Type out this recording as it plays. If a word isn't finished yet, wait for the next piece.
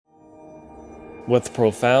With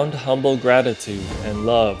profound humble gratitude and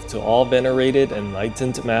love to all venerated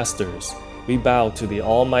enlightened masters, we bow to the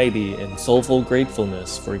Almighty in soulful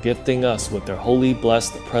gratefulness for gifting us with their holy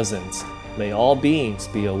blessed presence. May all beings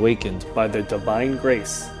be awakened by their divine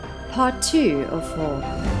grace. Part 2 of 4.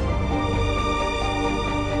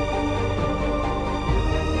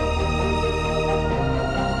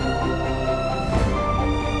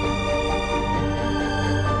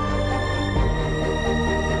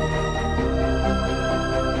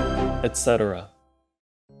 Etc.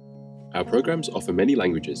 Our programs offer many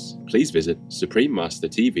languages. Please visit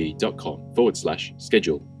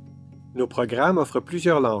suprememastertv.com/schedule. Nos programmes offrent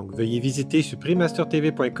plusieurs langues. Veuillez visiter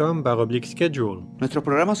suprememastertv.com/schedule. Nuestros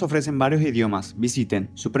programas ofrecen varios idiomas. Visiten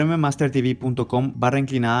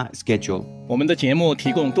suprememastertv.com/schedule. 我们的节目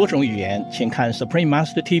提供多种语言，请看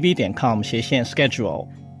suprememastertv.com/schedule。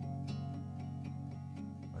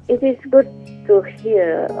 It is good to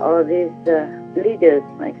hear all these leaders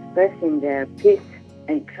expressing their peace,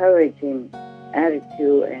 encouraging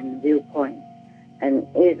attitude and viewpoint. And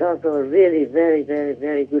it is also really very, very,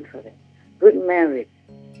 very good for them. Good merit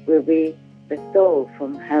will be bestowed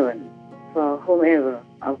from heaven for whomever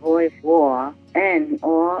avoids war and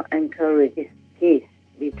or encourages peace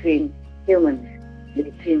between humans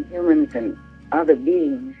and other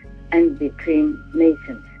beings, and between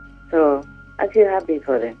nations. So I feel happy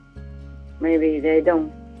for them. Maybe they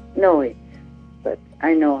don't know it, but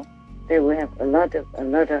I know they will have a lot of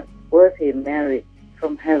worthy merit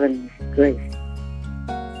from heaven's grace.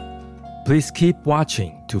 Please keep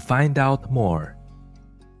watching to find out more.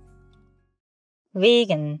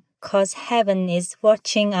 Vegan, 'cause heaven is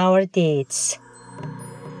watching our deeds.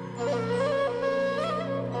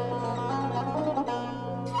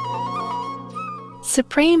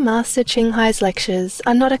 Supreme Master Ching Hai's lectures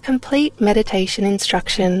are not a complete meditation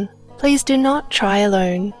instruction. Please do not try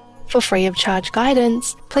alone. For free of charge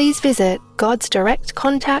guidance, please visit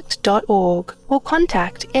godsdirectcontact.org or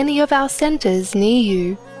contact any of our centers near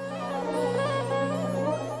you.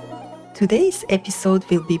 Today's episode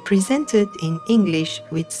will be presented in English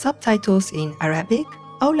with subtitles in Arabic,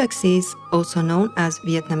 Aulaxese, also known as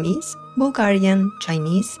Vietnamese, Bulgarian,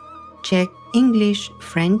 Chinese, Czech, English,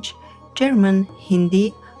 French, German,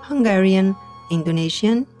 Hindi, Hungarian,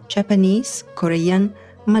 Indonesian, Japanese, Korean,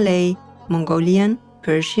 Malay, Mongolian,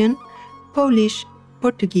 Persian, Polish,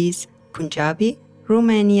 Portuguese, Punjabi,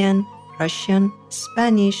 Romanian, Russian,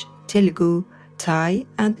 Spanish, Telugu, Thai,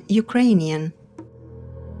 and Ukrainian.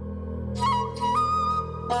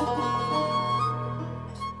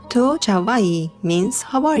 To Chawai means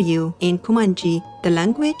how are you in Kumanji, the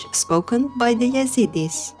language spoken by the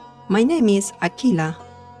Yazidis. My name is Akila.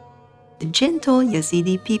 The gentle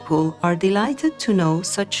Yazidi people are delighted to know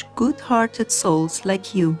such good-hearted souls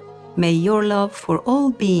like you. May your love for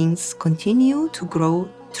all beings continue to grow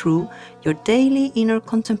through your daily inner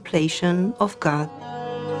contemplation of God.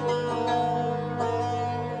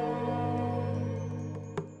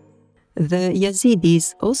 The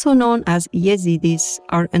Yazidis, also known as Yazidis,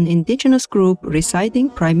 are an indigenous group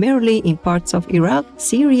residing primarily in parts of Iraq,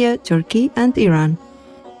 Syria, Turkey, and Iran.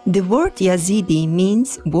 The word Yazidi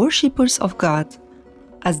means worshippers of God.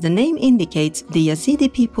 As the name indicates, the Yazidi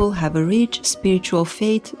people have a rich spiritual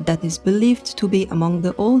faith that is believed to be among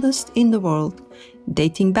the oldest in the world,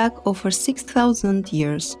 dating back over 6,000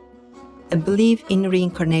 years. A belief in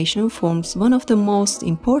reincarnation forms one of the most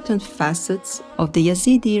important facets of the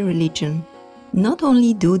Yazidi religion. Not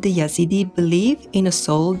only do the Yazidi believe in a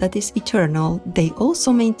soul that is eternal, they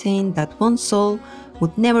also maintain that one soul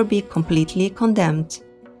would never be completely condemned.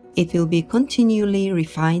 It will be continually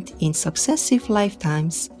refined in successive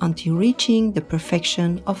lifetimes until reaching the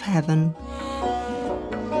perfection of heaven.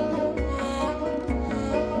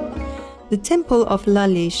 The Temple of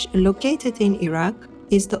Lalish, located in Iraq,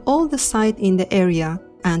 is the oldest site in the area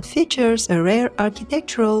and features a rare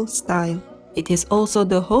architectural style. It is also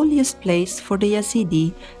the holiest place for the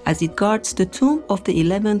Yazidi, as it guards the tomb of the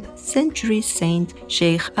 11th century saint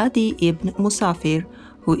Sheikh Adi ibn Musafir,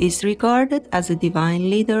 who is regarded as a divine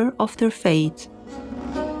leader of their faith.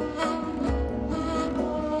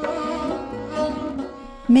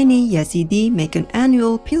 Many Yazidi make an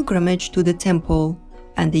annual pilgrimage to the temple,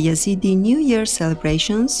 and the Yazidi New Year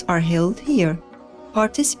celebrations are held here.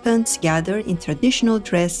 Participants gather in traditional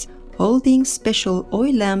dress, holding special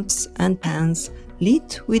oil lamps and pans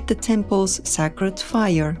lit with the temple's sacred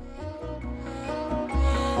fire.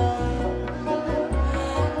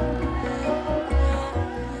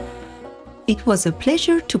 It was a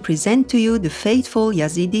pleasure to present to you the faithful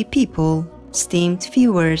Yazidi people. Esteemed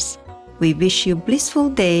viewers, we wish you blissful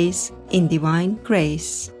days in divine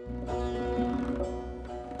grace.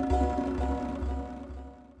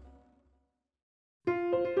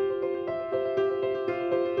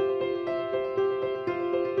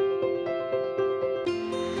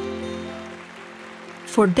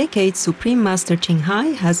 For decades, Supreme Master Ching Hai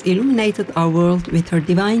has illuminated our world with her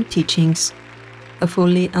divine teachings. A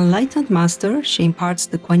fully enlightened master, she imparts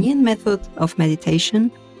the Kuan Yin method of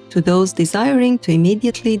meditation to those desiring to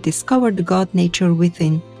immediately discover the God nature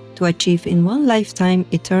within, to achieve in one lifetime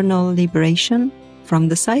eternal liberation from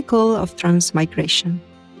the cycle of transmigration.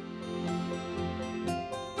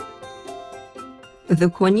 The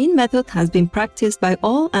Kuan Yin method has been practiced by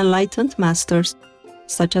all enlightened masters,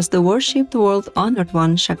 such as the worshipped world-honored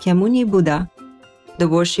one Shakyamuni Buddha, the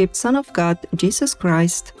worshipped Son of God Jesus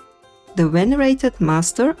Christ, the venerated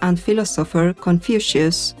master and philosopher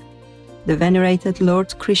Confucius, the venerated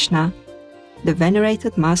Lord Krishna, the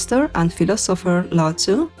venerated master and philosopher Lao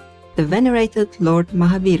Tzu, the venerated Lord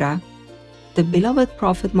Mahavira, the beloved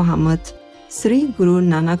Prophet Muhammad, Sri Guru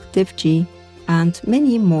Nanak Dev Ji, and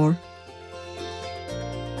many more.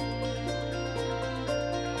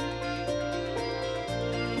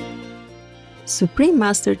 Supreme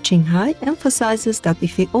Master Ching Hai emphasizes that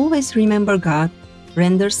if we always remember God,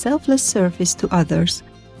 render selfless service to others,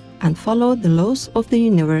 and follow the laws of the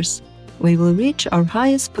universe, we will reach our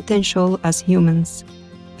highest potential as humans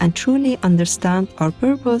and truly understand our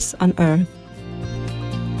purpose on earth.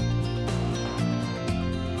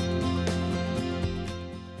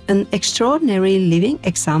 An extraordinary living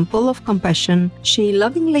example of compassion, she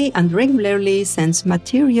lovingly and regularly sends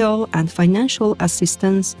material and financial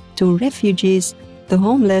assistance to refugees, the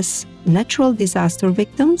homeless, natural disaster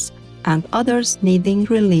victims, and others needing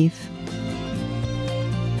relief.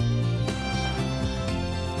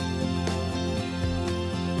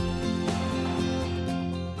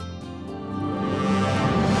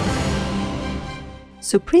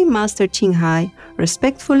 Supreme Master Ching Hai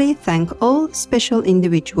respectfully thank all special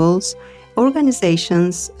individuals,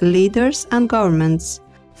 organizations, leaders, and governments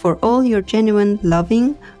for all your genuine,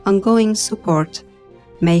 loving, ongoing support.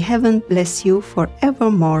 May heaven bless you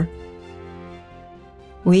forevermore.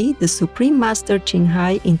 We, the Supreme Master Ching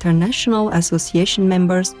Hai International Association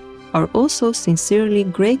members, are also sincerely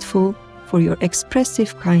grateful for your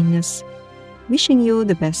expressive kindness. Wishing you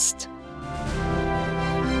the best.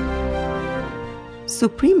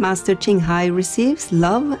 Supreme Master Ching Hai receives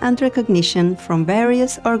love and recognition from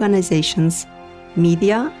various organizations,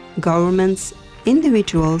 media, governments,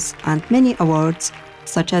 individuals, and many awards,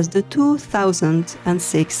 such as the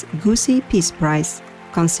 2006 Gusi Peace Prize,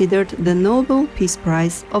 considered the Nobel Peace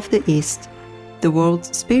Prize of the East, the World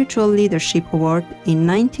Spiritual Leadership Award in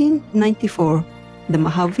 1994, the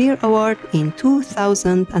Mahavir Award in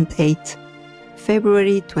 2008,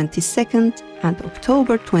 February 22nd and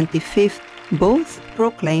October 25th, both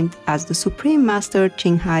proclaimed as the Supreme Master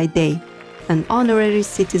Ching Hai Day, an honorary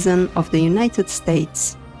citizen of the United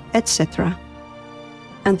States, etc.,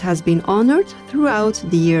 and has been honored throughout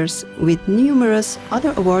the years with numerous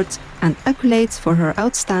other awards and accolades for her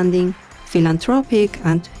outstanding philanthropic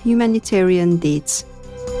and humanitarian deeds.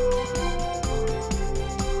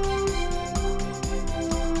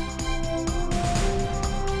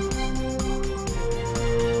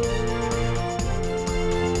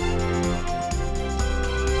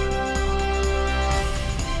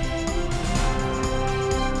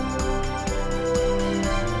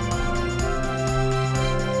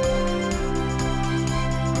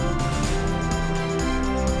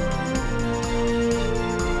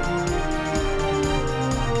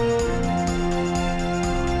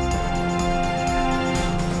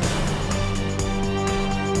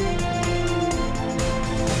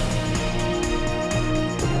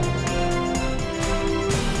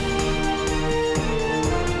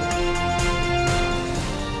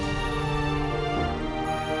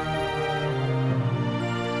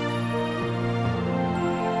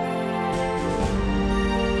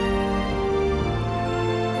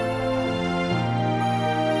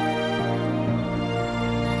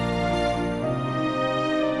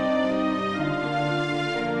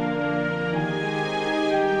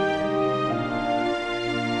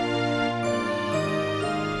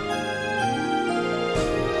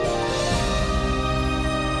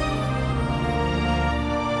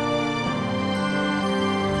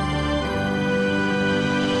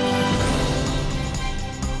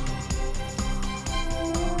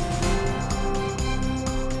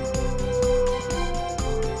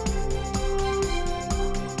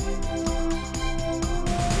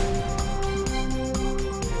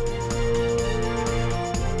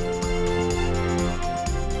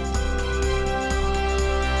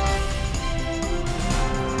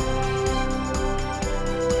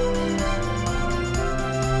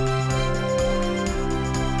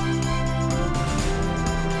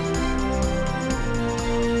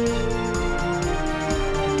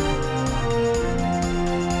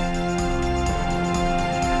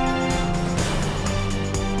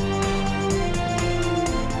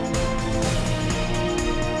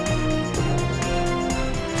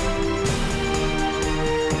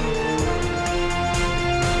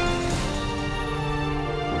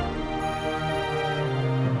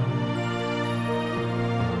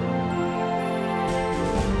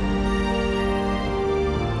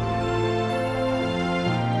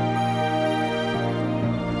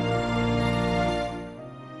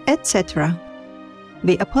 etc.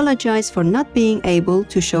 We apologize for not being able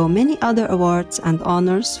to show many other awards and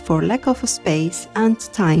honors for lack of space and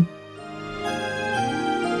time.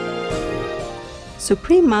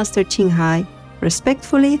 Supreme Master Ching Hai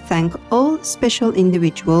respectfully thank all special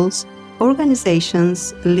individuals,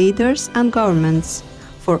 organizations, leaders, and governments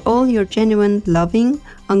for all your genuine, loving,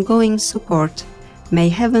 ongoing support. May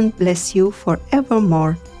heaven bless you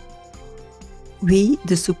forevermore. We,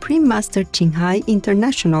 the Supreme Master Ching Hai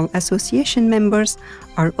International Association members,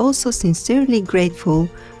 are also sincerely grateful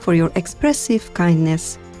for your expressive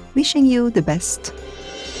kindness, wishing you the best.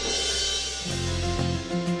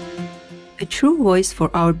 A true voice for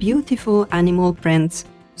our beautiful animal friends,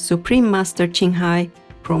 Supreme Master Ching Hai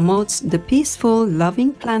promotes the peaceful,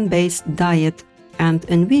 loving plant-based diet and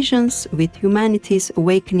envisions with humanity's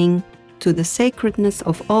awakening to the sacredness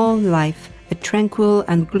of all life, a tranquil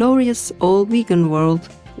and glorious all-vegan world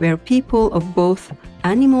where people of both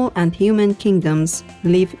animal and human kingdoms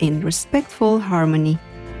live in respectful harmony.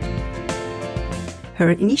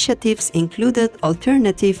 Her initiatives included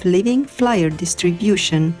alternative living flyer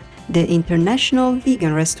distribution, the international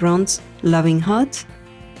vegan restaurants Loving Hut,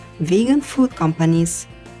 vegan food companies,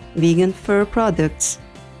 vegan fur products,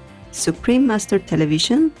 Supreme Master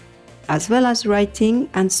Television, as well as writing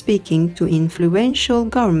and speaking to influential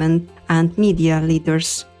government and media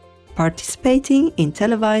leaders, participating in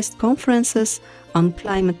televised conferences on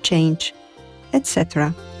climate change,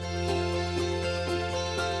 etc.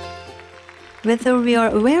 Whether we are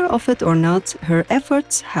aware of it or not, her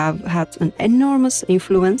efforts have had an enormous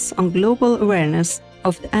influence on global awareness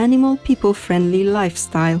of the animal people-friendly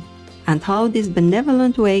lifestyle and how this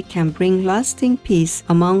benevolent way can bring lasting peace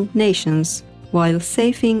among nations while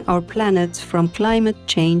saving our planet from climate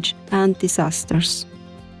change and disasters.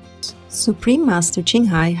 Supreme Master Ching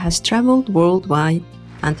Hai has traveled worldwide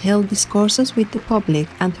and held discourses with the public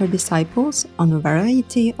and her disciples on a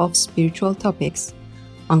variety of spiritual topics.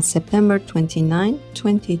 On September 29,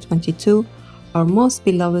 2022, our most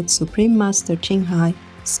beloved Supreme Master Ching Hai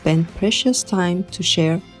spent precious time to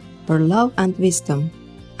share her love and wisdom,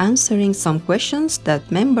 answering some questions that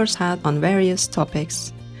members had on various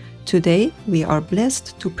topics. Today, we are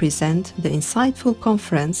blessed to present the insightful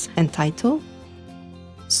conference entitled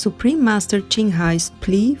Supreme Master Ching Hai's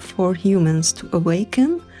Plea for Humans to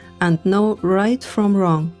Awaken and Know Right from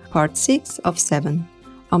Wrong, Part 6 of 7,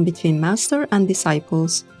 on Between Master and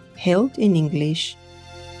Disciples, held in English.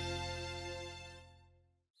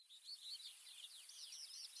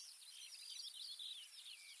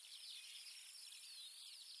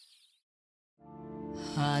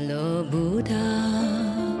 Hello, Buddha,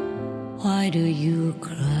 why do you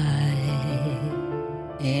cry?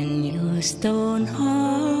 In your stone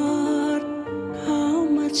heart, how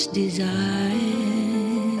much desire?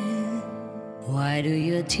 Why do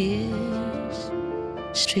your tears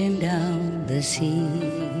stream down the sea?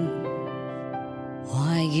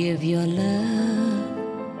 Why give your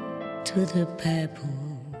love to the pebble?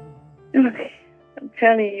 I'm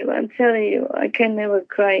telling you, I can never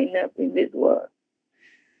cry enough in this world.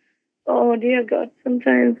 Oh, dear God,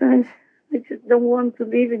 sometimes I just don't want to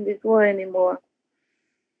live in this world anymore.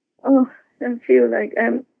 Oh, I feel like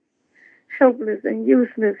I'm helpless and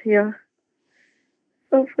useless here.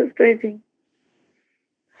 So frustrating.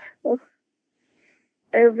 Oh,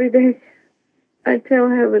 every day I tell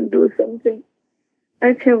heaven, do something.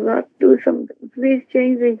 I tell God, do something. Please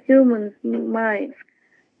change the humans' minds.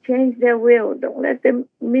 Change their will. Don't let them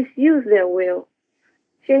misuse their will.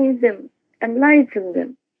 Change them. Enlighten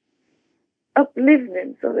them. Uplift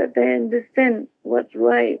them so that they understand what's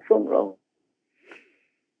right from wrong.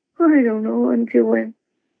 I don't know until when.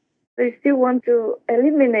 They still want to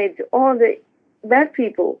eliminate all the bad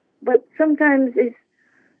people, but sometimes it's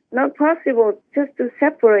not possible just to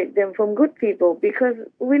separate them from good people because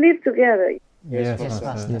we live together. Yes,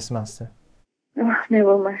 Master. Yes, Master. Oh,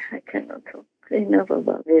 never mind, I cannot talk enough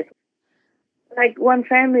about this. Like one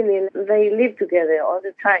family, they live together all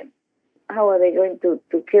the time. How are they going to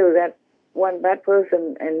kill that one bad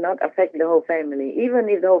person and not affect the whole family? Even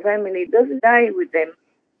if the whole family doesn't die with them,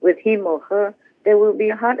 with him or her, there will be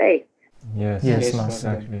a heartache. Yes,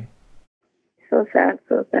 Master. Exactly. So sad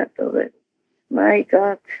already. My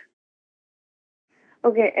God.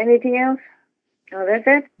 Okay, anything else? Oh, that's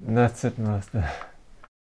it? That's it, Master.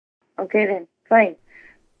 Okay then, fine.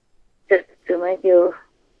 Just to make you,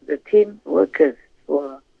 the team workers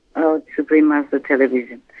for our Supreme Master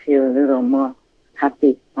Television, feel a little more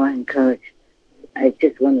happy or encouraged. I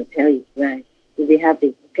just want to tell you guys to be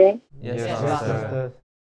happy, okay? Yes, Master.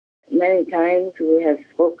 Many times we have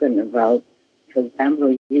spoken about, for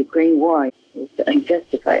example, Ukraine war is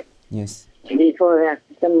unjustified. Yes. Before that,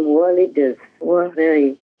 some world leaders were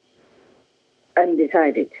very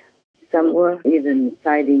undecided. Some were even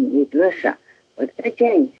siding with Russia. But they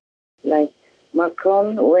changed. Like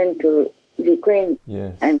Macron went to Ukraine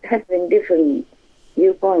and had been different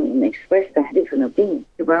viewpoints and expressed a different opinion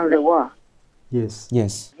about the war. Yes.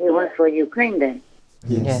 He was for Ukraine then.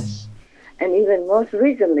 Yes. And even most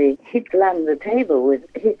recently, he slammed the table with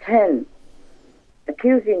his hand,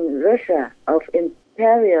 accusing Russia of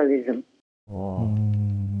imperialism.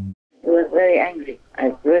 He was very angry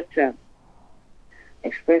at Russia,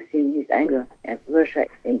 expressing his anger at Russia's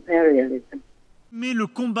imperialism.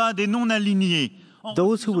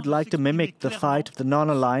 Those who would like to mimic the fight of the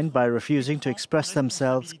non-aligned by refusing to express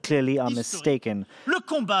themselves clearly are mistaken.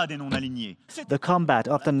 The combat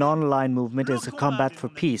of the non-aligned movement is a combat for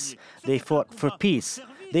peace. They fought for peace.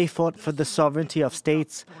 They fought for the sovereignty of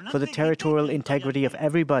states, for the territorial integrity of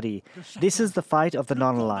everybody. This is the fight of the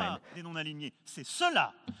non-aligned.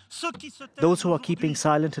 Those who are keeping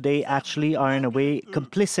silent today actually are in a way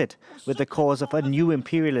complicit with the cause of a new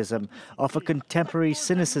imperialism, of a contemporary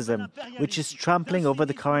cynicism, which is trampling over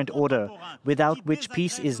the current order, without which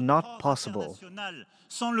peace is not possible.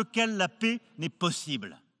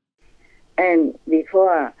 And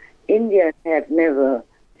before, India had never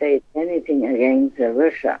said anything against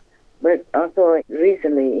Russia, but also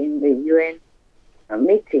recently in the UN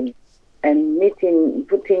meeting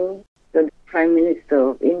Putin, the Prime Minister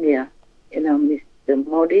of India, Mr.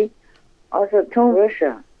 Modi, also told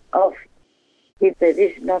Russia off. He said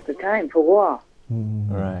this is not the time for war.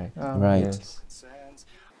 Right.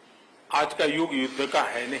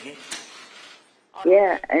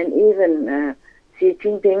 Yeah, and even Xi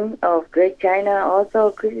Jinping of Great China also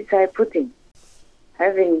criticized Putin,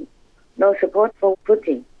 having no support for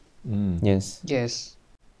Putin. Yes.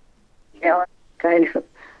 They all kind of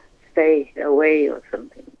stay away or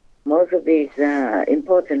something. Most of these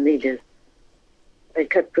important leaders, they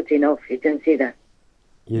cut Putin off. You can see that.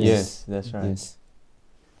 Yes, that's right. Yes.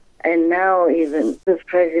 And now even the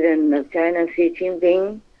president of China, Xi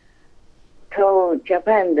Jinping, told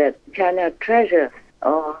Japan that China treasures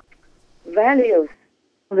or values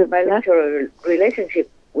the bilateral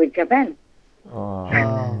relationship with Japan.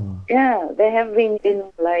 Yeah, they have been in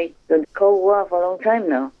like the Cold War for a long time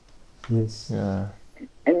now. Yes. Yeah.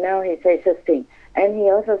 And now he says such thing. And he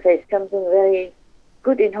also says something very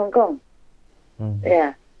good in Hong Kong.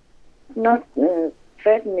 Yeah. Not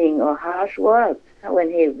threatening or harsh words when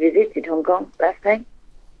he visited Hong Kong last time.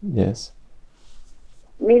 Yes.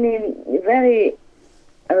 Meaning very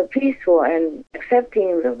peaceful and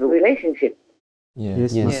accepting of the relationship.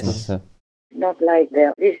 Yes. Not like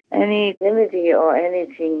there is any enmity or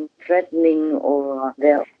anything threatening or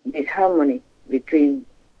there disharmony between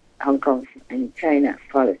Hong Kong and China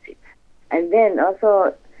policy. And then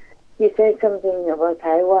also he said something about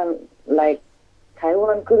Taiwan, like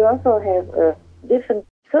Taiwan could also have a different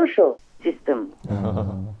social system.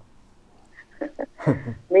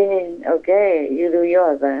 Meaning, okay, you do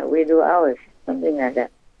yours, we do ours, something like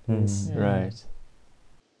that. Right.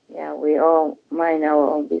 Yeah, we all mind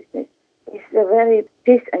our own business. It's a very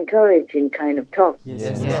peace-encouraging kind of talk.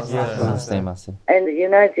 Yes. And the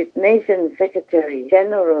United Nations Secretary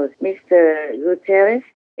General, Mr. Guterres,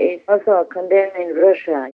 is also condemning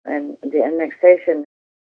Russia and the annexation.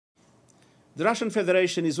 The Russian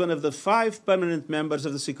Federation is one of the 5 permanent members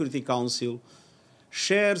of the Security Council,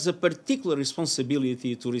 shares a particular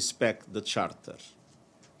responsibility to respect the Charter.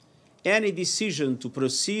 Any decision to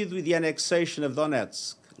proceed with the annexation of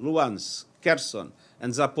Donetsk, Luhansk, Kherson,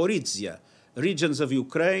 and Zaporizhia, regions of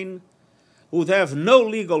Ukraine, would have no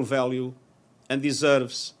legal value and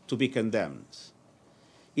deserves to be condemned.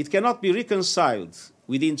 It cannot be reconciled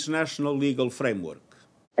with the international legal framework.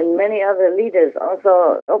 And many other leaders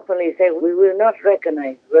also openly say we will not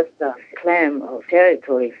recognize Russia's claim of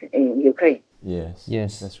territories in Ukraine. Yes,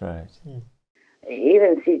 that's right.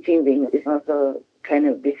 Even Xi Jinping is also kind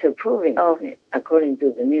of disapproving of it, according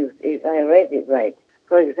to the news, if I read it right.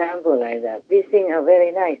 For example, like that. These things are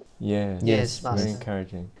very nice. Yes, very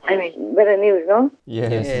encouraging. I mean, better news, no?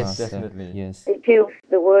 Yes, definitely. Yes. It feels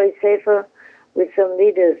the world is safer with some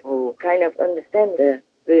leaders who kind of understand the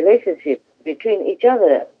relationship between each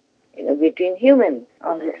other, between humans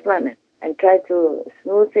on this planet, and try to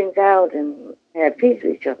smooth things out and have peace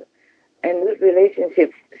with each other. And those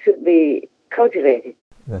relationships should be cultivated.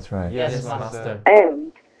 That's right. Yes, Master.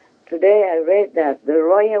 And today I read that the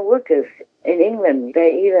royal workers in England,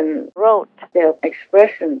 they even wrote their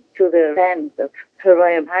expression to the fans of Her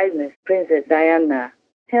Royal Highness Princess Diana,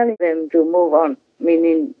 telling them to move on,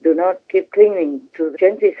 meaning do not keep clinging to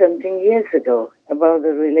 20-something years ago about the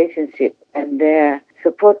relationship and their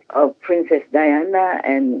support of Princess Diana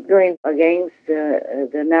and going against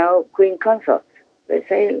the now Queen Consort. They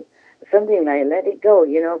say something like, let it go.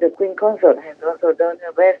 The Queen Consort has also done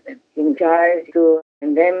her best and King Charles too,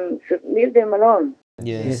 and them should leave them alone.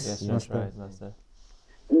 Yes, that's right, Master.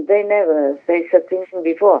 They never say such things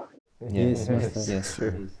before. Yes.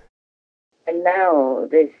 And now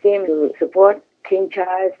they seem to support King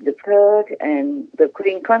Charles III and the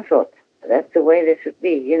Queen Consort. That's the way they should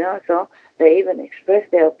be, So they even express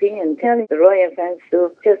their opinion, telling the royal fans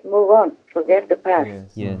to just move on, forget the past.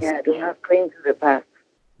 Yes. Yeah, do not cling to the past.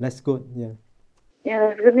 That's good, yeah. Yeah,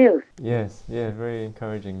 that's good news. Yes, very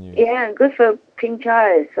encouraging news. Yeah, good for King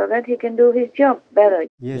Charles, so that he can do his job better.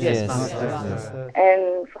 Yes.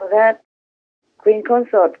 And for that, Queen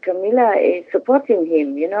Consort Camilla is supporting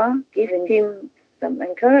him, giving him some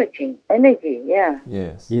encouraging energy, yeah.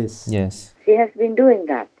 Yes. She has been doing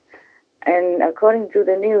that. And according to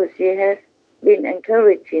the news, she has been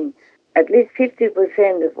encouraging at least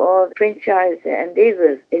 50% of all Prince Charles'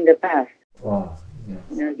 endeavors in the past. Wow.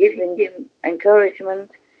 Yes. Giving him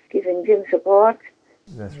encouragement, giving him support.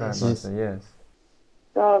 That's right, Master, yes.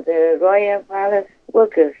 So the royal palace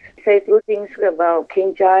workers say good things about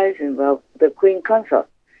King Charles and about the Queen Consort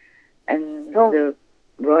and told the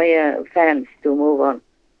royal fans to move on.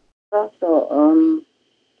 Also,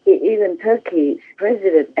 even Turkey's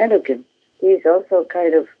President Erdogan, he's also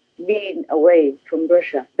kind of being away from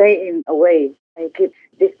Russia, staying away and keeps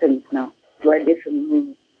distance now, by different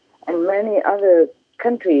means. And many other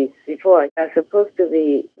countries before are supposed to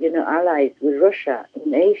be, allies with Russia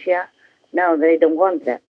in Asia. Now they don't want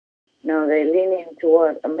that. Now they're leaning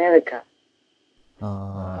toward America.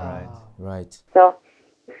 Right. So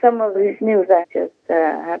some of this news I just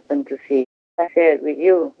happened to see. I shared with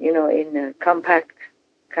you, in a compact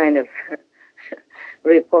kind of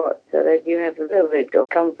report so that you have a little bit of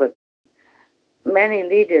comfort. Many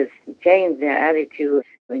leaders change their attitudes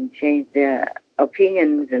and change their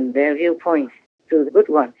opinions and their viewpoints to the good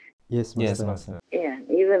ones. Yes, Master. Yeah,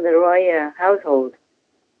 even the royal household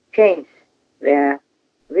changed their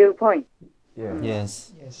viewpoint.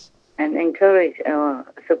 Yes. And encourage or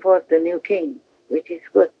support the new king, which is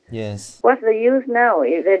good. Yes. What's the use now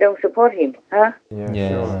if they don't support him, huh? Yeah,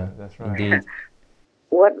 sure. That's right. Indeed.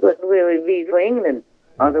 What good will it be for England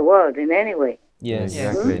or the world in any way? Yes,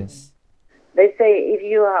 exactly. Yes. They say if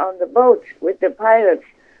you are on the boat with the pirates,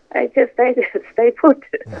 I just stay put.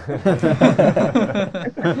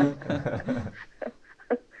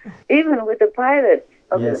 Even with the pirates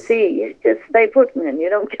of the sea, you just stay put, man. You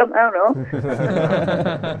don't come out, no?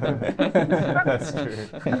 That's true.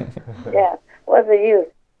 Yeah, what's the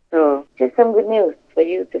use? So, just some good news for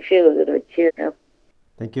you to feel a little cheered up.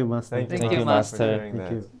 Thank you, Master. Thank you, Master.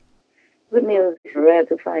 Thank you. Good news is rare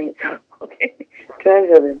to find, so, okay.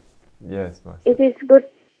 Treasure them. Yes, Master. It is good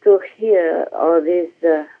to hear all these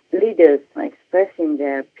leaders expressing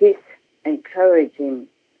their peace, encouraging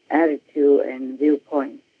attitude and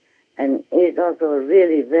viewpoint. And it's also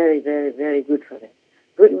really very, very, very good for them.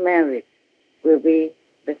 Good merit will be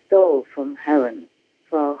bestowed from heaven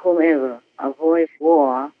for whomever avoids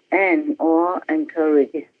war and or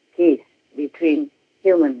encourages peace between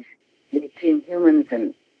humans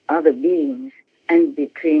and other beings, and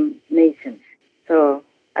between nations. So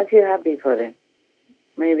I feel happy for them.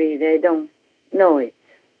 Maybe they don't know it,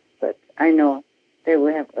 but I know they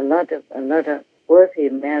will have a lot of worthy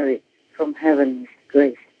merit from heaven's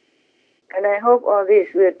grace. And I hope all this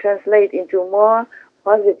will translate into more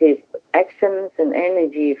positive actions and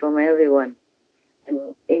energy from everyone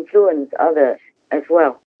and influence others as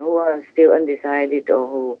well who are still undecided or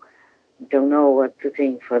who don't know what to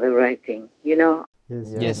think for the right thing,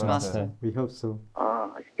 Yes, Master. We hope so.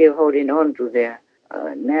 Still holding on to their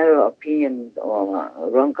narrow opinions or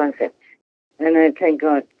wrong concepts. And I thank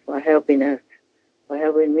God for helping us, for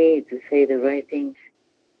helping me to say the right things.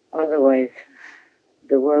 Otherwise,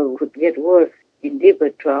 the world would get worse, in deeper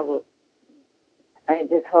trouble. I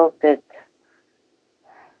just hope that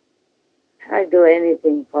I do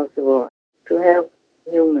anything possible to help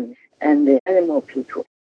humans and the animal people.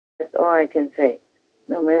 That's all I can say.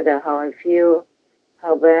 No matter how I feel,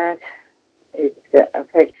 how bad it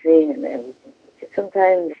affects me and everything.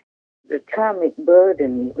 Sometimes the karmic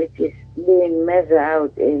burden, which is being measured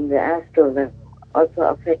out in the astral level, also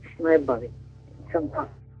affects my body sometimes.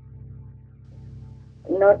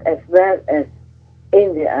 Not as bad as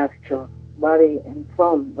in the actual body and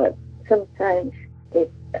form, but sometimes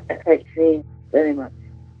it affects me very much.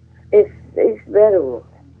 It's bearable.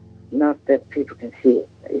 Not that people can see it.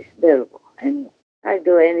 It's bearable. And I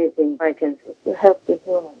do anything I can to help the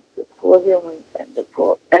humans, the poor humans and the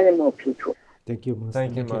poor animal people. Thank you, Master.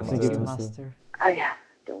 Thank you, Master. Thank you, Master.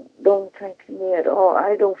 Don't thank me at all.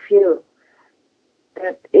 I don't feel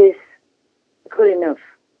that is good enough.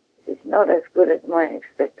 It's not as good as my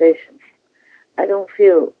expectations. I don't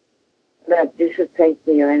feel that you should thank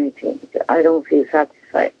me or anything. I don't feel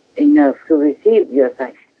satisfied enough to receive your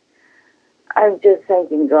thanks. I'm just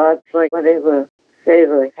thanking God for whatever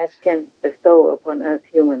favor He can bestow upon us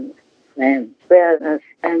humans and spare us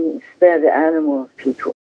and spare the animals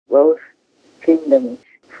to both kingdoms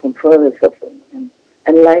from further suffering and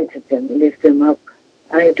enlighten them, lift them up.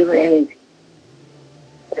 I do anything.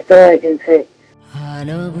 That's all I can say.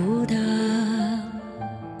 Hello, Buddha,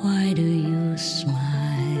 why do you smile?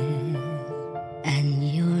 And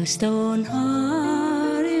your stone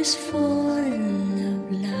heart is full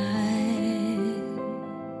of light.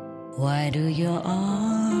 Why do your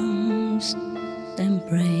arms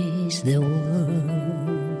embrace the world?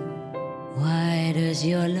 Why does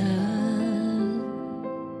your love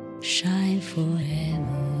shine forever?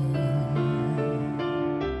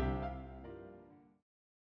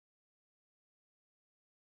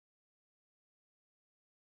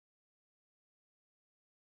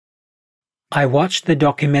 I watched the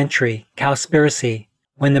documentary Cowspiracy.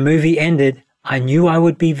 When the movie ended, I knew I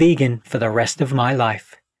would be vegan for the rest of my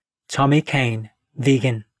life. Tommy Kane,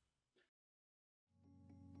 vegan.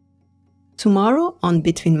 Tomorrow on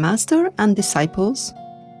Between Master and Disciples.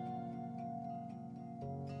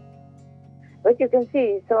 But you can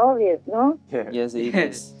see it's so obvious, no? Yeah. Yes, it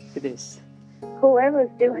is. It is. Whoever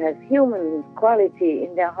still has human quality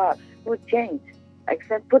in their heart would change,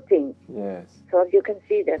 except Putin. Yes. So you can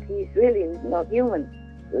see that he's really not human,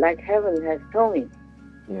 like heaven has told me.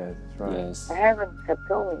 Yes, that's right. Yes. Heaven has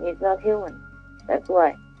told me he's not human. That's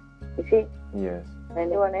why. You see? Yes.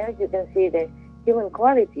 Anyone else, you can see the human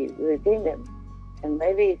quality within them. And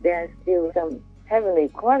maybe there's still some heavenly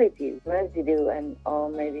quality residue, or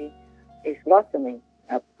maybe it's blossoming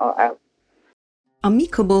up or out.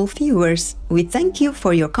 Amicable viewers, we thank you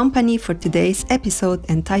for your company for today's episode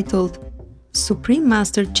entitled Supreme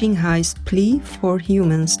Master Ching Hai's Plea for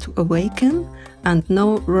Humans to Awaken and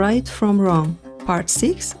Know Right from Wrong, Part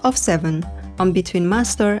 6 of 7 on Between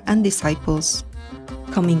Master and Disciples.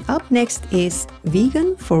 Coming up next is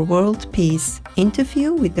Vegan for World Peace,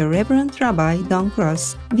 interview with the Reverend Rabbi Don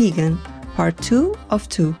Gross, Vegan, Part 2 of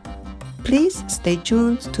 2. Please stay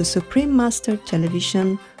tuned to Supreme Master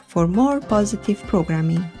Television for more positive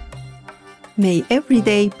programming. May every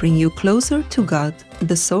day bring you closer to God,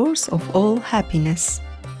 the source of all happiness.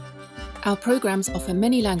 Our programs offer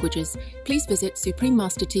many languages. Please visit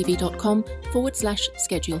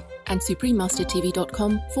suprememastertv.com/schedule and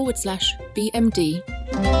suprememastertv.com/BMD.